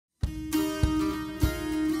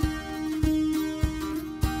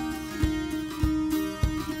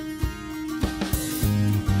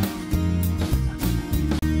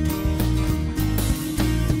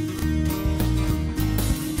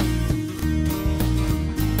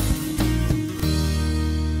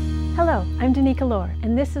I'm Danica Lorer,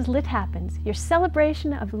 and this is Lit Happens, your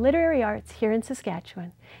celebration of literary arts here in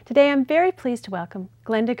Saskatchewan. Today I'm very pleased to welcome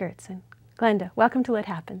Glenda Goertzen. Glenda, welcome to Lit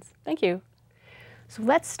Happens. Thank you. So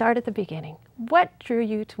let's start at the beginning. What drew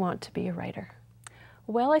you to want to be a writer?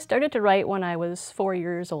 Well, I started to write when I was 4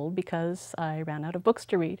 years old because I ran out of books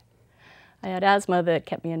to read. I had asthma that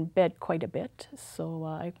kept me in bed quite a bit, so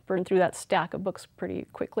I burned through that stack of books pretty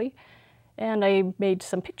quickly, and I made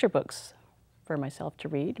some picture books for myself to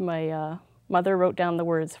read. My mother wrote down the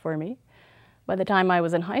words for me. By the time I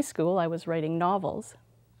was in high school, I was writing novels,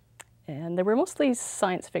 and they were mostly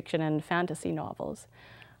science fiction and fantasy novels.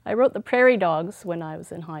 I wrote The Prairie Dogs when I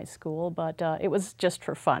was in high school, but it was just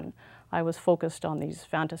for fun. I was focused on these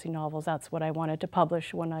fantasy novels. That's what I wanted to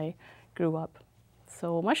publish when I grew up.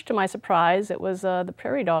 So much to my surprise, it was The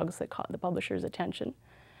Prairie Dogs that caught the publisher's attention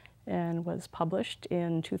and was published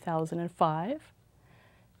in 2005.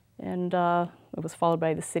 And it was followed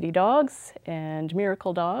by The City Dogs and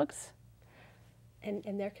Miracle Dogs.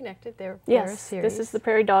 And they're connected, they're yes, a series. This is the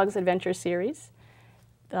Prairie Dogs Adventure Series.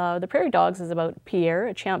 The Prairie Dogs is about Pierre,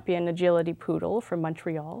 a champion agility poodle from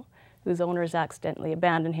Montreal, whose owners accidentally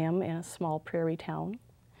abandon him in a small prairie town.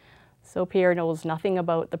 So Pierre knows nothing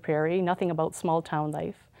about the prairie, nothing about small town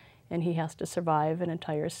life, and he has to survive an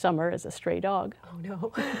entire summer as a stray dog. Oh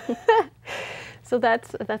no. So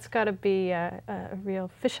that's got to be a real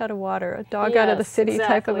fish out of water, a dog out of the city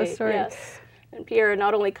type of a story. Yes. And Pierre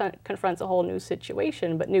not only confronts a whole new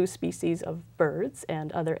situation, but new species of birds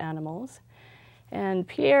and other animals. And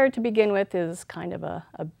Pierre, to begin with, is kind of a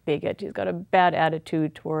bigot. He's got a bad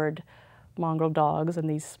attitude toward mongrel dogs and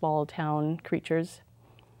these small town creatures.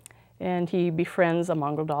 And he befriends a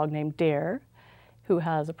mongrel dog named Dare, who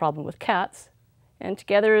has a problem with cats. And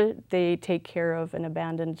together they take care of an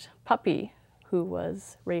abandoned puppy who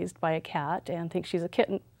was raised by a cat and thinks she's a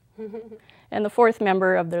kitten. And the fourth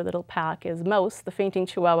member of their little pack is Mouse, the fainting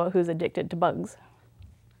chihuahua who's addicted to bugs.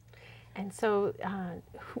 And so,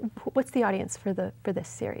 what's the audience for this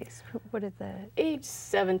series? What are the age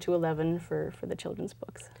 7 to 11 for the children's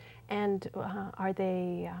books? And are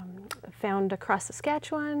they found across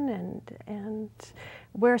Saskatchewan? And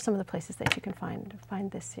where are some of the places that you can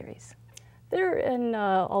find this series? They're in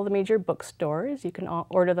all the major bookstores. You can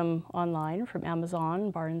order them online from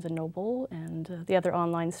Amazon, Barnes & Noble, and the other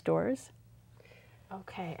online stores.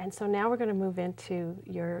 Okay, and so now we're going to move into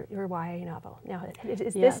your YA novel. Now,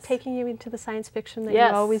 is Yes. this taking you into the science fiction that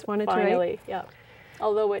Yes, you always wanted to finally, write? yeah.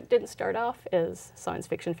 Although it didn't start off as science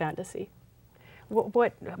fiction fantasy.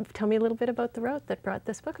 Tell me a little bit about the road that brought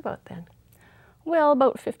this book about then. Well,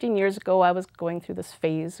 about 15 years ago, I was going through this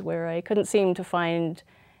phase where I couldn't seem to find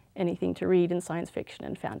anything to read in science fiction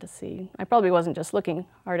and fantasy. I probably wasn't just looking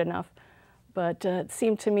hard enough, but it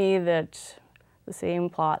seemed to me that the same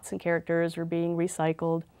plots and characters were being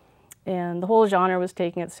recycled, and the whole genre was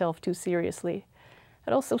taking itself too seriously.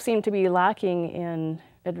 It also seemed to be lacking in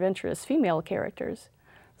adventurous female characters.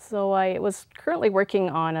 So I was currently working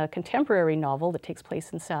on a contemporary novel that takes place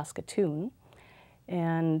in Saskatoon,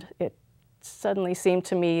 and it suddenly seemed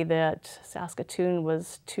to me that Saskatoon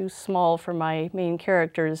was too small for my main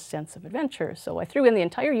character's sense of adventure. So I threw in the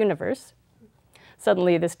entire universe.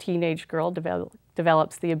 Suddenly this teenage girl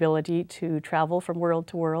develops the ability to travel from world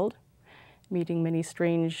to world, meeting many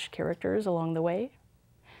strange characters along the way.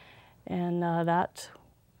 And that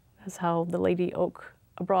is how the Lady Oak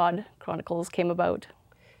Abroad Chronicles came about.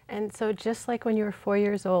 And so just like when you were 4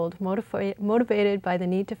 years old, motivated by the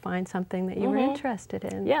need to find something that you were interested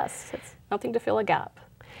in. Yes, it's nothing to fill a gap.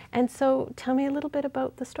 And so tell me a little bit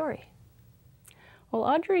about the story. Well,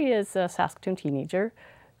 Audrey is a Saskatoon teenager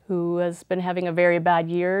who has been having a very bad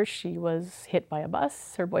year. She was hit by a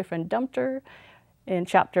bus, her boyfriend dumped her. In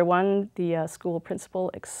chapter 1, the school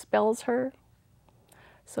principal expels her.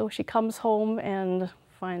 So she comes home and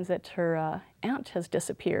finds that her aunt has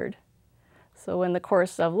disappeared. So in the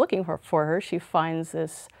course of looking for her, she finds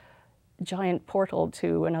this giant portal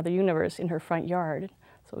to another universe in her front yard.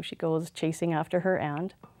 So she goes chasing after her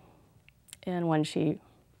aunt. And when she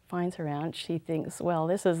finds her aunt, she thinks, well,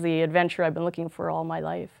 this is the adventure I've been looking for all my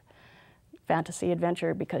life. Fantasy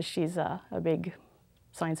adventure, because she's a big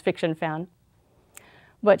science fiction fan.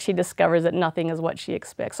 But she discovers that nothing is what she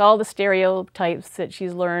expects. All the stereotypes that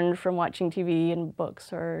she's learned from watching TV and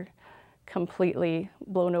books are completely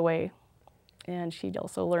blown away. And she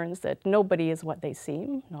also learns that nobody is what they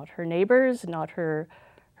seem, not her neighbors, not her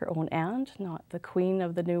own aunt, not the queen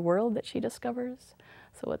of the new world that she discovers.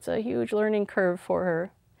 So it's a huge learning curve for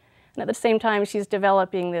her. And at the same time, she's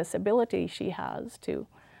developing this ability she has to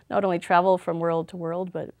not only travel from world to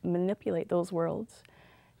world, but manipulate those worlds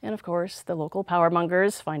And of course, the local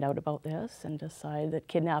powermongers find out about this and decide that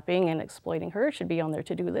kidnapping and exploiting her should be on their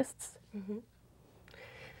to-do lists. Mm-hmm.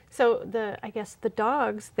 So I guess the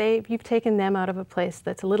dogs, you've taken them out of a place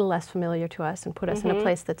that's a little less familiar to us and put us in a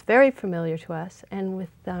place that's very familiar to us. And with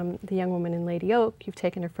the young woman in Lady Oak, you've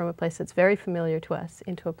taken her from a place that's very familiar to us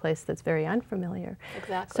into a place that's very unfamiliar.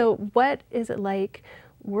 Exactly. So what is it like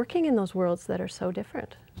working in those worlds that are so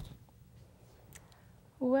different?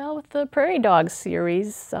 Well, with the Prairie Dogs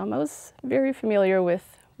series, I was very familiar with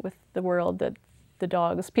the world that the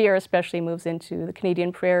dogs, Pierre especially, moves into, the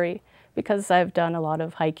Canadian prairie, because I've done a lot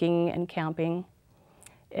of hiking and camping,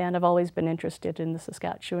 and I've always been interested in the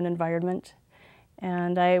Saskatchewan environment.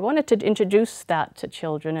 And I wanted to introduce that to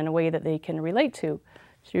children in a way that they can relate to,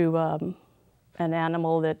 through an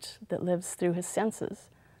animal that lives through his senses.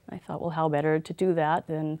 I thought, well, how better to do that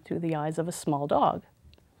than through the eyes of a small dog?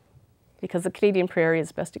 Because the Canadian prairie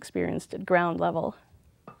is best experienced at ground level.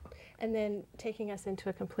 And then taking us into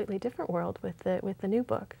a completely different world with the new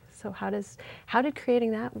book. So how did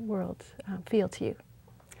creating that world feel to you?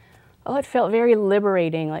 Oh, it felt very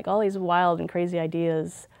liberating, like all these wild and crazy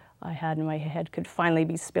ideas I had in my head could finally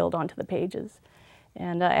be spilled onto the pages.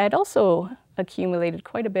 And I had also accumulated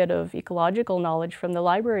quite a bit of ecological knowledge from the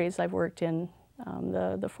libraries I've worked in,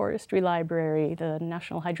 the Forestry Library, the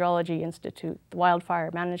National Hydrology Institute, the Wildfire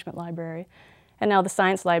Management Library, and now the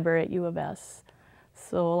Science Library at U of S.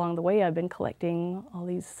 So along the way, I've been collecting all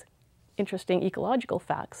these interesting ecological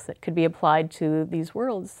facts that could be applied to these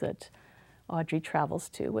worlds that Audrey travels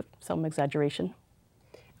to, with some exaggeration.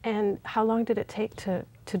 And how long did it take to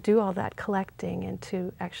do all that collecting and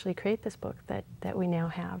to actually create this book that we now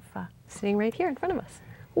have sitting right here in front of us?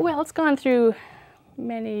 Well, it's gone through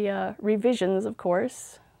many revisions, of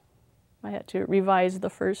course. I had to revise the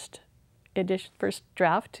first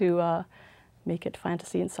draft to make it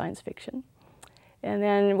fantasy and science fiction. And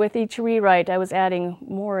then with each rewrite, I was adding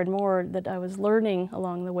more and more that I was learning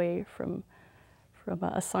along the way from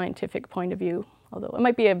a scientific point of view. Although it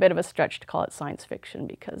might be a bit of a stretch to call it science fiction,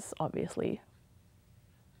 because obviously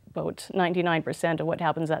about 99% of what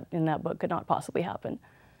happens in that book could not possibly happen.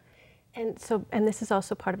 And this is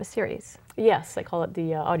also part of a series. Yes, I call it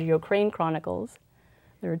the Audio Crane Chronicles.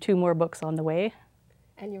 There are 2 more books on the way.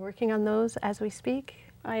 And you're working on those as we speak?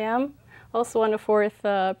 I am. Also on a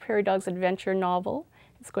 4th Prairie Dogs adventure novel.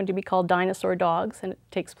 It's going to be called Dinosaur Dogs, and it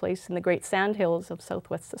takes place in the Great Sandhills of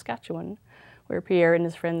southwest Saskatchewan, where Pierre and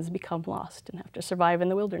his friends become lost and have to survive in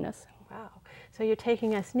the wilderness. Wow. So you're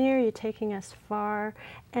taking us near, you're taking us far,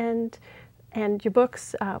 and your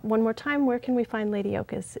books, one more time, where can we find Lady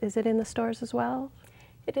Oak? Is it in the stores as well?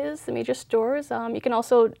 It is, the major stores. You can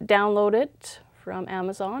also download it from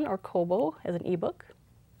Amazon or Kobo as an ebook.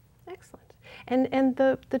 Excellent. And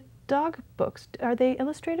the dog books, are they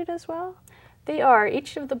illustrated as well? They are.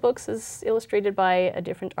 Each of the books is illustrated by a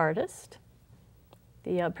different artist.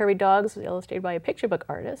 The Prairie Dogs was illustrated by a picture book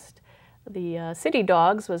artist. The City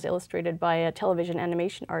Dogs was illustrated by a television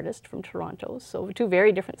animation artist from Toronto, so 2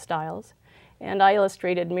 very different styles. And I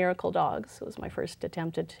illustrated Miracle Dogs. It was my first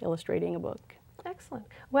attempt at illustrating a book. Excellent.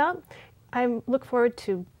 Well, I look forward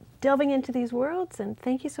to delving into these worlds, and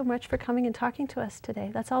thank you so much for coming and talking to us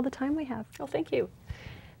today. That's all the time we have. Oh, thank you.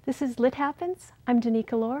 This is Lit Happens. I'm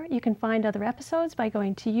Danica Lorer. You can find other episodes by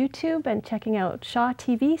going to YouTube and checking out Shaw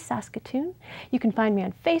TV Saskatoon. You can find me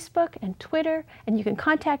on Facebook and Twitter, and you can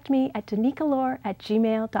contact me at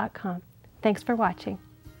danicalorer@gmail.com. Thanks for watching.